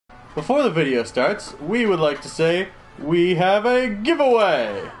Before the video starts, we would like to say we have a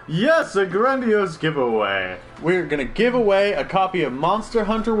giveaway! Yes, a grandiose giveaway! We're gonna give away a copy of Monster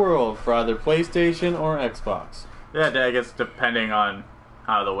Hunter World for either PlayStation or Xbox. Yeah, I guess depending on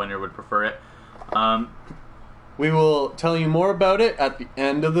how the winner would prefer it. We will tell you more about it at the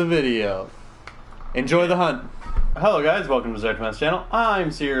end of the video. Enjoy the hunt! Hello guys, welcome to Zaretameth's channel.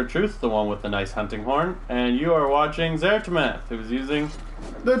 I'm Seer Truth, the one with the nice hunting horn, and you are watching Zaretameth, who's using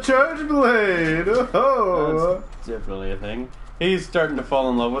the Charge Blade! Oh! That's definitely a thing. He's starting to fall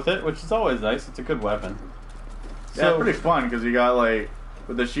in love with it, which is always nice. It's a good weapon. Yeah, it's pretty fun, because you got, like,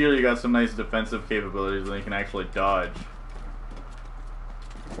 with the shield you got some nice defensive capabilities, and you can actually dodge.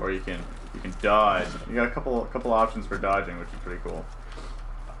 Or you can dodge. You got a couple options for dodging, which is pretty cool.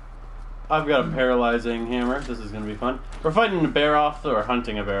 I've got a paralyzing hammer. This is going to be fun. We're fighting a Barroth, or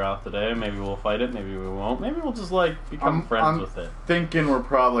hunting a Barroth today. Maybe we'll fight it, maybe we won't. Maybe we'll just, like, become friends with it. Thinking we're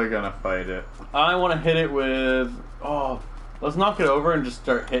probably going to fight it. I want to hit it with... Oh, let's knock it over and just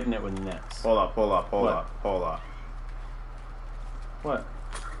start hitting it with nets. Hold up. What?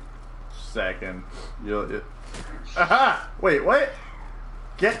 Second. Aha! Wait, what?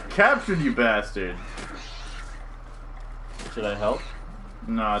 Get captured, you bastard! Should I help?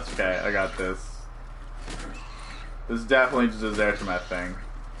 No, it's okay. I got this. This is definitely just a Zaretameth thing.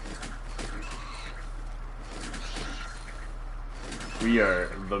 We are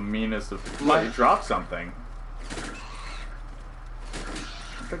the meanest of... What? You dropped something.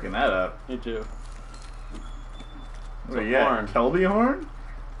 I'm picking that up. Me too. What do you get? Kelby horn?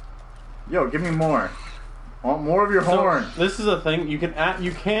 Yo, give me more. I want more of your horn. This is a thing. You can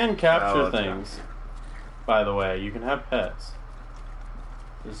capture things. By the way, you can have pets.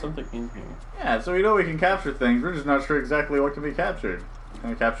 There's something in here. Yeah, so we know we can capture things. We're just not sure exactly what can be captured. Can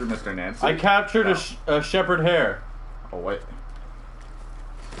I capture Mr. Nancy? I captured a shepherd hare. Oh, what?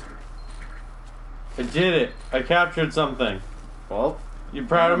 I did it. I captured something. Well, you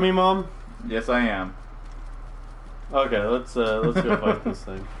proud of me, Mom? Yes, I am. Okay, let's go fight this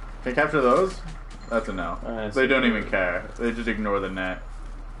thing. Can I capture those? That's a no. Right, they don't even care. They just ignore the net.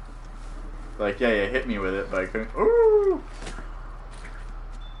 Like, yeah, hit me with it, but I couldn't. Ooh!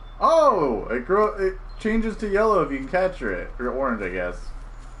 Oh! It changes to yellow if you can capture it. Or orange, I guess.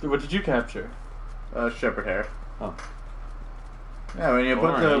 What did you capture? Shepherd hair. Oh. Yeah, when you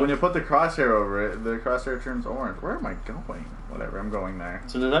put the crosshair over it, the crosshair turns orange. Where am I going? Whatever, I'm going there.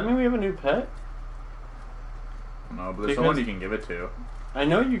 So does that mean we have a new pet? No, but there's someone you can give it to. I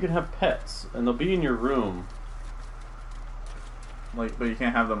know you can have pets, and they'll be in your room. Like, but you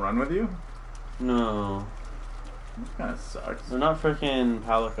can't have them run with you? No. This kind of sucks. They're not freaking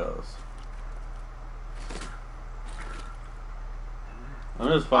palicos. I'm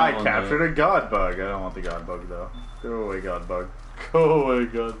just following. I captured a god bug. I don't want the god bug though. Go away, god bug. Go away,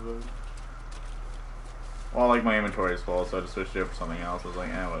 god bug. Well, like my inventory is full, so I just switched it for something else. I was like,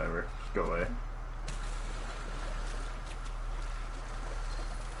 whatever. Just go away.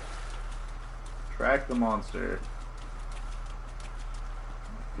 Track the monster.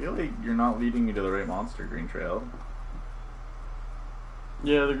 I feel like you're not leading me to the right monster, Green Trail.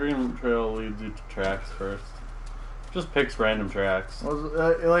 Yeah, the green trail leads you to tracks first. Just picks random tracks. Well,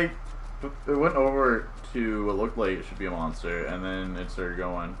 it went over to what looked like it should be a monster, and then it started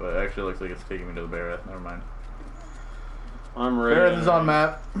going, but it actually looks like it's taking me to the Barroth. Never mind. I'm ready. Barroth is on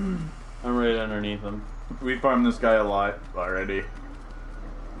map. I'm right underneath him. We farmed this guy a lot already.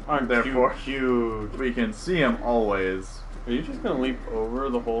 Therefore, huge. We can see him always. Are you just gonna leap over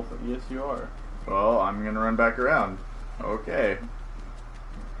the whole thing? Yes, you are. Well, I'm gonna run back around. Okay.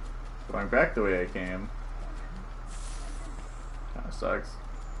 Going back the way I came. Kinda sucks.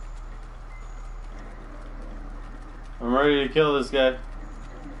 I'm ready to kill this guy.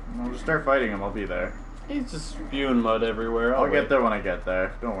 I'll just start fighting him. I'll be there. He's just spewing mud everywhere. I'll get there when I get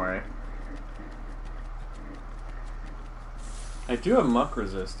there. Don't worry. I do have muck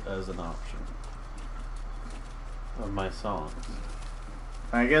resist as an option of my songs.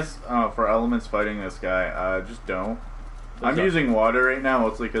 I guess for elements fighting this guy, just don't. I'm using water right now,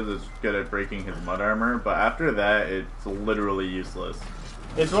 mostly because it's good at breaking his mud armor, but after that, it's literally useless.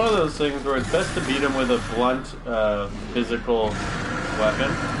 It's one of those things where it's best to beat him with a blunt, physical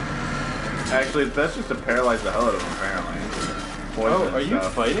weapon. Actually, it's best just to paralyze the hell out of him, apparently. Poison are you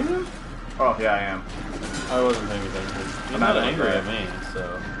fighting him? Oh, yeah, I am. I wasn't paying attention. He's not angry at me,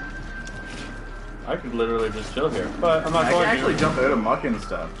 so... I could literally just chill here, but I'm not going to. I can actually jump out of muck and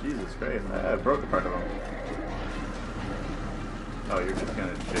stuff. Jesus Christ, I broke a part of him. Oh, you're just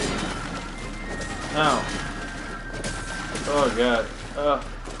gonna shake. Ow. Oh god.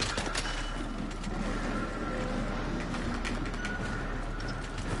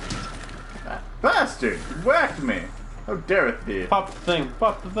 bastard! You whacked me! How dareth thee? Pop the thing,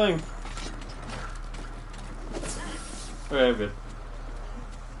 pop the thing. Okay, I'm good.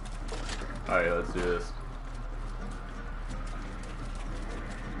 Alright, let's do this.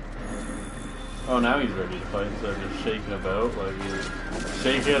 Oh, now he's ready to fight instead of just shaking about like he's...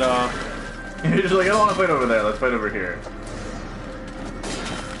 Shake it off. You're just like, I don't want to fight over there, let's fight over here.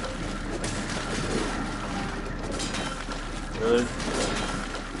 Really?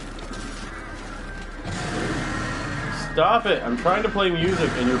 Stop it! I'm trying to play music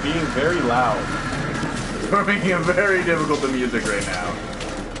and you're being very loud. We're making it very difficult to music right now.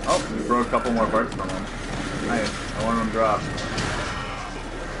 Oh, we broke a couple more parts from him. Nice. I want him to drop.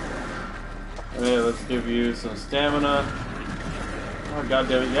 Okay, let's give you some stamina. Oh god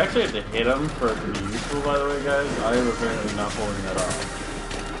damn it. You actually have to hit him for it to be useful, by the way, guys. I am apparently not pulling that off.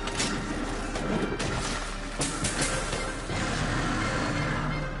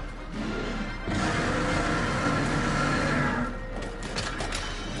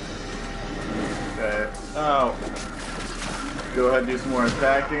 Oh. Go ahead and do some more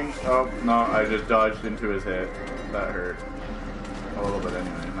attacking. Oh, no, I just dodged into his hit. That hurt. A little bit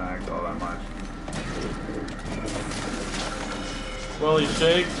anyway, not actually all that much. Well, he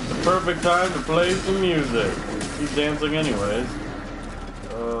shakes. It's the perfect time to play some music. He's dancing anyways.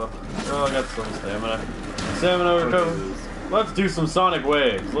 Well, I got some stamina. Stamina recovered. Let's do some sonic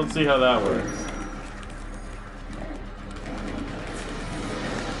waves. Let's see how that works.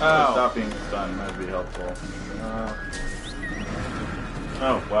 Ow. Stop being stunned, that'd be helpful.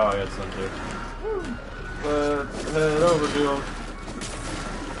 Oh, wow, I got some too. Let's head over to him.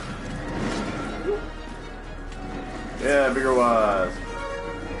 Yeah, bigger wasp.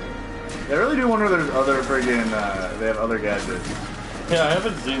 I really do wonder if there's other friggin', they have other gadgets. Yeah, I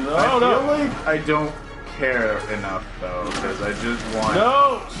haven't seen them. I Oh, feel no! like I don't care enough, though, because I just want...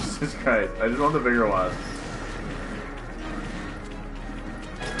 No! Jesus Christ, I just want the bigger wasp.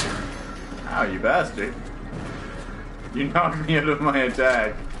 Ow, you bastard. You knocked me out of my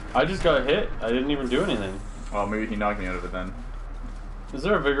attack. I just got hit. I didn't even do anything. Well, maybe he knocked me out of it then. Is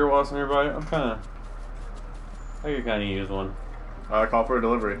there a vigor wasp nearby? I could kind of use one. Call for a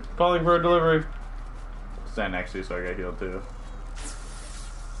delivery. Calling for a delivery. Stand next to you so I get healed too.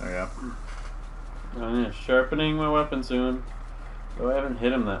 There we go. I'm sharpening my weapon soon. Though I haven't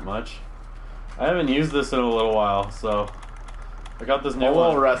hit him that much. I haven't used this in a little while, so... I got this new a little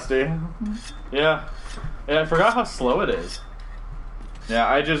one. rusty. Yeah. I forgot how slow it is. Yeah,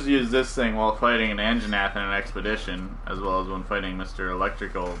 I just used this thing while fighting an Anjanath in an expedition, as well as when fighting Mr.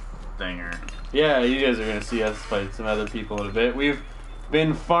 Electrical Thinger. Yeah, you guys are gonna see us fight some other people in a bit. We've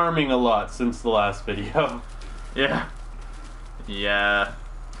been farming a lot since the last video. Yeah. Yeah.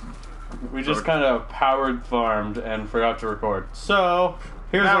 We just kind of powered farmed and forgot to record. So,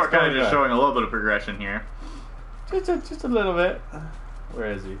 here's now what's we're kind of going just back. showing a little bit of progression here. Just a little bit.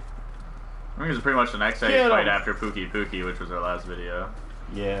 Where is he? I think it's pretty much the next Get fight him. after Pookie Pookie, which was our last video.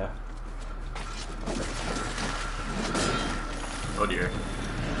 Yeah. Oh dear.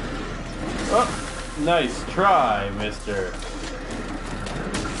 Oh, nice try, mister.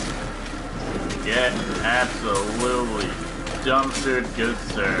 Get absolutely dumpstered, good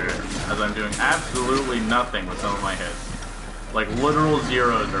sir. As I'm doing absolutely nothing with some of my hits. Like literal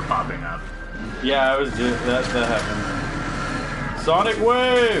zeros are popping up. Yeah, I was that happened. Sonic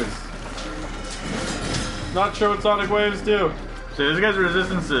waves. Not sure what sonic waves do. So this guy's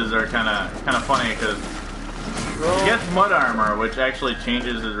resistances are kind of funny because he gets mud armor, which actually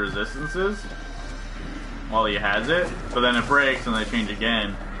changes his resistances while he has it, but then it breaks and they change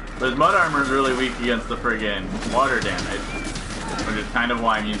again. But his mud armor is really weak against the friggin' water damage, which is kind of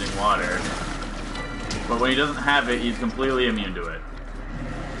why I'm using water. But when he doesn't have it, he's completely immune to it.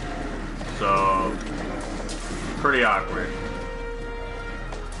 So, pretty awkward.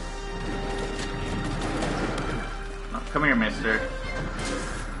 Oh, come here, mister.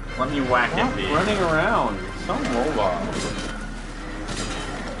 Let me whack Stop at thee. running around. You're so mobile.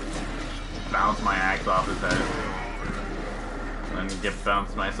 Bounce my axe off his head. Then get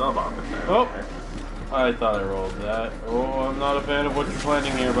bounced myself off his head. Oh! I thought I rolled that. Oh, I'm not a fan of what you're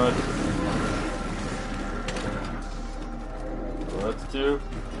planning here, bud. Let's do...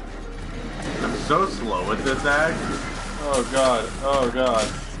 I'm so slow with this axe. Oh god, oh god.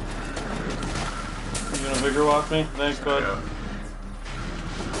 You gonna vigor walk me? Thanks, bud. Yeah.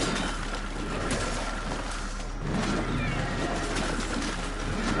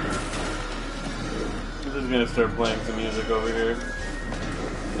 I'm just gonna start playing some music over here.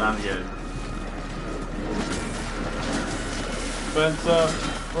 Sounds good. Fence up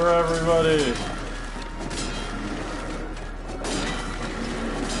for everybody.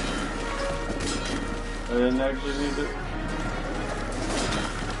 didn't actually need it.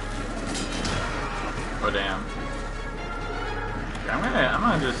 Oh damn. I'm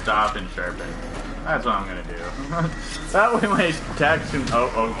gonna just stop and sharpen. That's what I'm gonna do. That way my attacks can.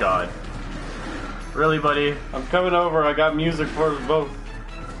 Oh god. Really, buddy? I'm coming over. I got music for us both.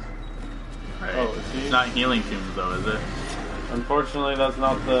 Right. Oh, is he? It's not healing tunes though, is it? Unfortunately, that's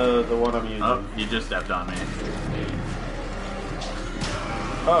not the one I'm using. Oh, you just stepped on me.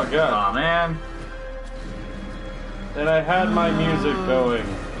 Oh god. Aw, man. And I had my music going.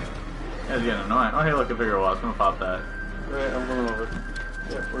 That's getting annoying. Oh, hey, look, a bigger wall. I'm gonna pop that. Right, I'm coming over.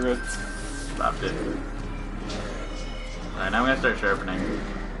 Yeah, we're good. Stopped it. Alright, now I'm gonna start sharpening.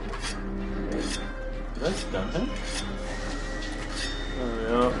 Did I stun him? There we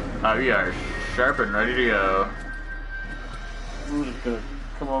go. We are sharp and ready to go. I'm just gonna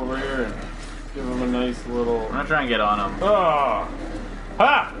come over here and give him a nice little... I'm gonna try and get on him. Oh!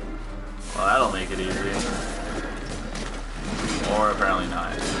 Ha! Well, that'll make it easy. Or apparently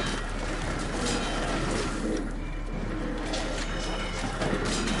not.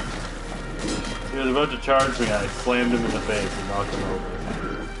 He was about to charge me, I slammed him in the face and knocked him over.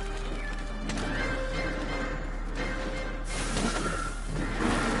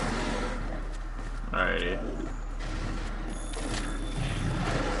 Alrighty.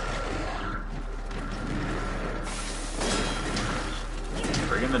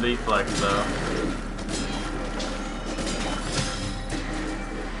 Bring in the deflex though.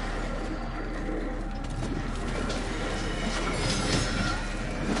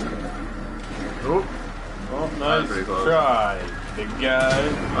 Oop. Oh, nice pretty close. try, big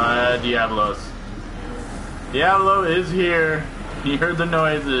guy. Diablos. Diablo is here. He heard the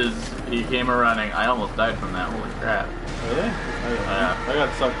noises. He came a-running. I almost died from that. Holy crap. Really? Yeah. I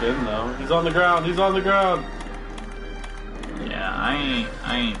got sucked in though. He's on the ground. He's on the ground. Yeah, I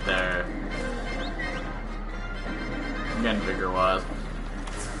ain't there. I'm getting bigger wasp.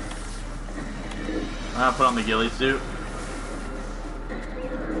 I'm gonna put on the ghillie suit.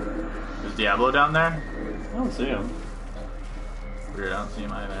 Is Diablo down there? I don't see him. Weird, I don't see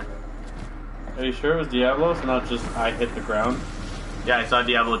him either. Are you sure it was Diablos, not just I hit the ground? Yeah, I saw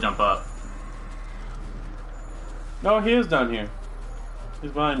Diablo jump up. No, he is down here.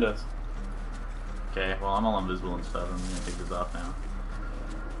 He's behind us. Okay, well I'm all invisible and stuff. I'm gonna take this off now.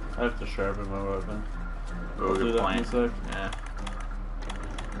 I have to sharpen my weapon. Oh, I'll do good that in a point. sec. Yeah.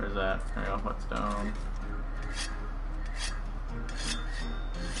 Where's that? There we go. What stone?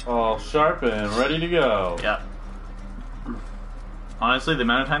 All sharpened, ready to go. Yeah. Honestly, the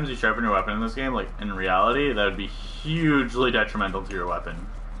amount of times you sharpen your weapon in this game, like in reality, that would be hugely detrimental to your weapon.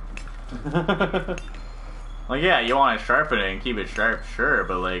 Like, yeah, you want to sharpen it and keep it sharp, sure,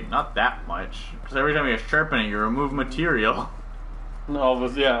 but like not that much. Because every time you sharpen it, you remove material. No,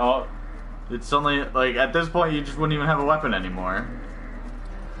 but yeah, It's suddenly like at this point, you just wouldn't even have a weapon anymore.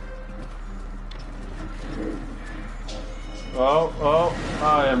 oh,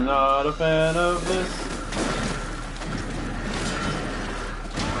 I am not a fan of this.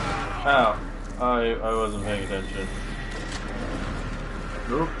 Ow, I wasn't paying attention.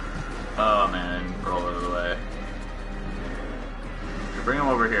 Oop. Oh man, roll out of the way. Bring him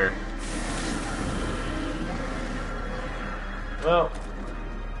over here. Well,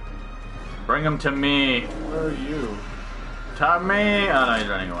 Bring him to me. where are you? To me. Oh no, he's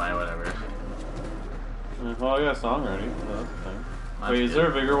running away. Whatever. Well, I got a song ready, so that's the thing. That's Wait, is good.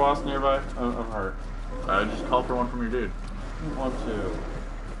 there a bigger wasp nearby? I'm hurt. Just call for one from your dude. I want to.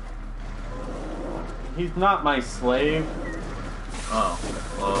 He's not my slave. Oh,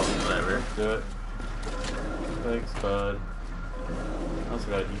 well, whatever. Do it. Thanks, bud. I also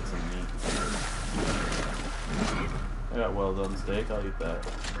gotta eat some meat. I got well done steak, I'll eat that.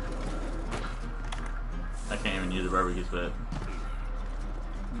 I can't even use a barbecue spit.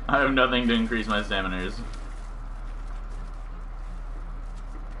 I have nothing to increase my staminers.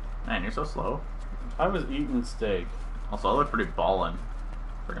 Man, you're so slow. I was eating steak. Also, I look pretty ballin'.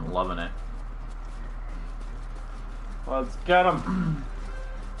 Freaking loving it. Let's get him.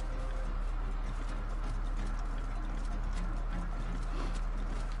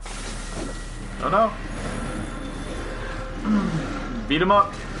 Oh no! Beat him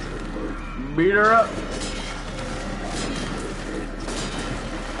up! Beat her up!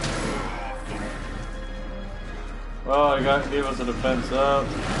 Well, I gave us a defense up.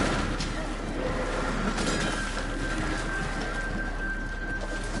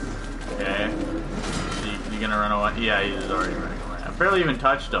 Okay. You gonna run away? Yeah, he's already running away. I barely even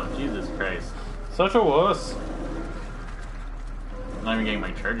touched him. Jesus Christ. Such a wuss. I'm not even getting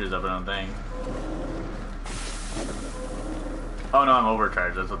my charges up, I don't think. Oh no, I'm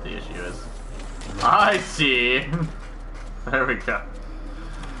overcharged. That's what the issue is. I see. There we go.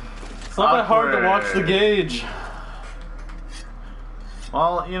 It's not that hard to watch the gauge.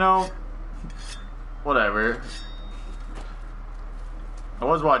 Well, you know, whatever. I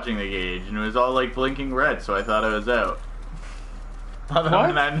was watching the gauge, and it was all like blinking red, so I thought I was out. I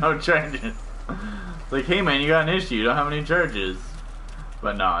thought I had no charges. It's like, hey man, you got an issue, you don't have any charges.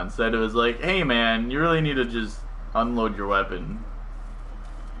 But no, instead it was like, hey man, you really need to just unload your weapon.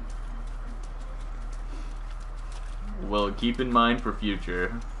 Well, keep in mind for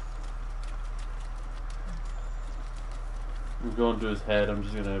future. I'm going to his head, I'm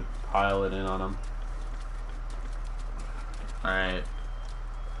just gonna pile it in on him. Alright.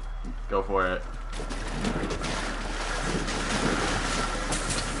 Go for it.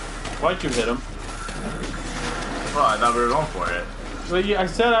 Why'd you hit him? Well, I thought we were going for it. Well, yeah, I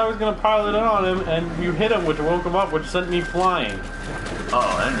said I was gonna pile it in on him, and you hit him, which woke him up, which sent me flying. Oh,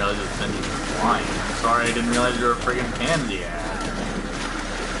 I didn't realize it sent you flying. I'm sorry, I didn't realize you were a friggin' pansy ass.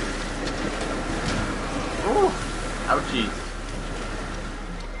 Ooh, ouchies.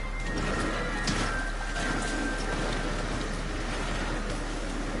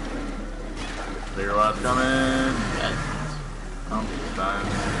 Bigger wasp coming. Yes. Oh, this time.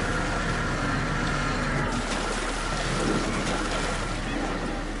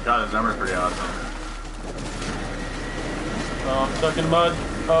 God, this number's pretty awesome. Oh, I'm stuck in mud.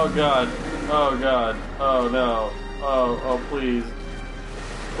 Oh god. Oh god. Oh no. Oh please.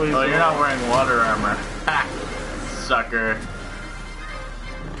 Please. Oh, you're not wearing water armor. Ha! Sucker.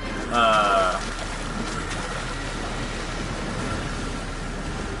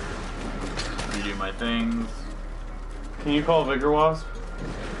 Redo my things. Can you call Vigor Wasp?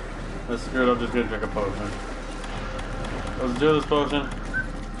 That's screwed. I'm just gonna drink a potion. Let's do this potion.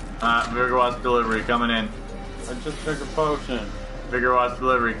 Vigor Wasp delivery coming in. I just drank a potion. Vigor Wasp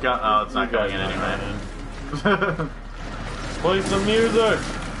delivery oh, it's not coming in anyway. Play some music!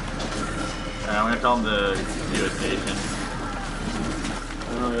 Alright, I'm gonna tell him to do a station.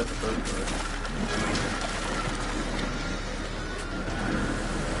 Oh, that's the first one.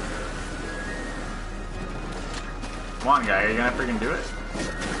 Come on, guy, are you gonna freaking do it?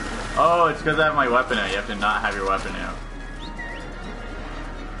 Oh, it's because I have my weapon out. You have to not have your weapon out.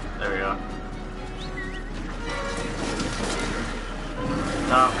 There we go.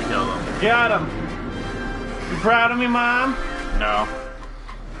 Oh, we killed him. Got him! You proud of me, Mom? No.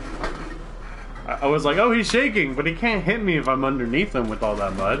 I was like, oh, he's shaking, but he can't hit me if I'm underneath him with all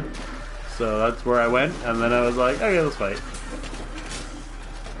that mud. So that's where I went, and then I was like, okay, let's fight.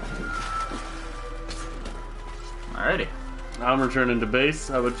 Alrighty. I'm returning to base.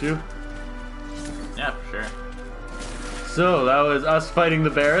 How about you? Yeah, for sure. So, that was us fighting the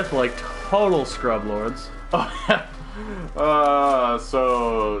Barroth like total scrub lords. Oh,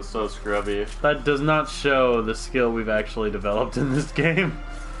 so scrubby. That does not show the skill we've actually developed in this game.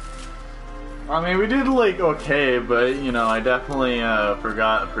 I mean, we did like okay, but you know, I definitely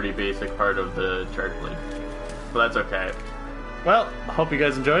forgot a pretty basic part of the charge blade. But that's okay. Well, hope you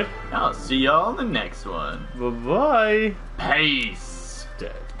guys enjoyed. I'll see y'all in the next one. Bye-bye. Peace.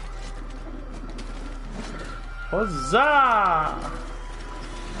 Dead. Huzzah!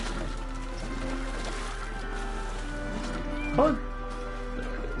 Oh. There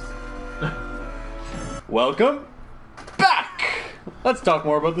it is. Welcome back! Let's talk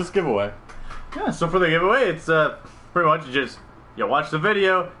more about this giveaway. Yeah, so for the giveaway, it's pretty much just you watch the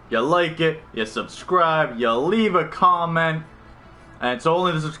video, you like it, you subscribe, you leave a comment, and so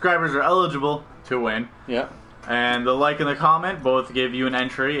only the subscribers are eligible to win. Yeah. And the like and the comment both give you an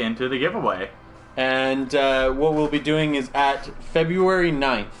entry into the giveaway. And what we'll be doing is at February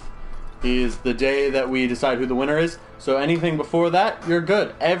 9th is the day that we decide who the winner is. So anything before that, you're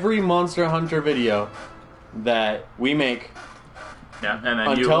good. Every Monster Hunter video that we make, Yeah, and then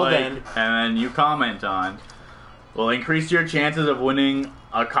until you like, then, and then you comment on, will increase your chances of winning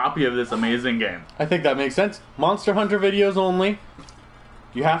a copy of this amazing game. I think that makes sense. Monster Hunter videos only.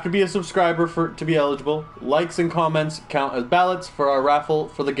 You have to be a subscriber to be eligible. Likes and comments count as ballots for our raffle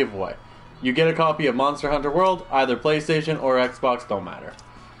for the giveaway. You get a copy of Monster Hunter World, either PlayStation or Xbox, don't matter.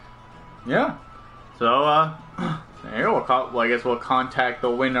 Yeah. So, there, I guess we'll contact the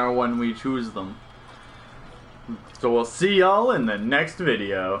winner when we choose them. So we'll see y'all in the next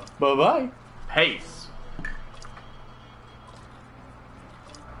video. Bye-bye. Peace.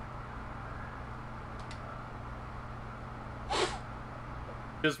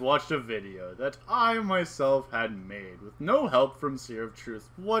 Just watched a video that I myself had made with no help from Seer of Truth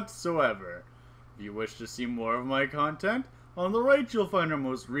whatsoever. If you wish to see more of my content, on the right you'll find our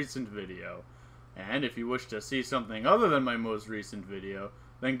most recent video. And if you wish to see something other than my most recent video,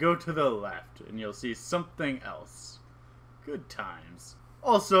 then go to the left and you'll see something else. Good times.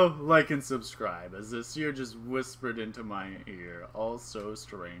 Also, like and subscribe, as the Seer just whispered into my ear, all so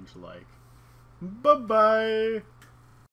strange-like. Bye-bye!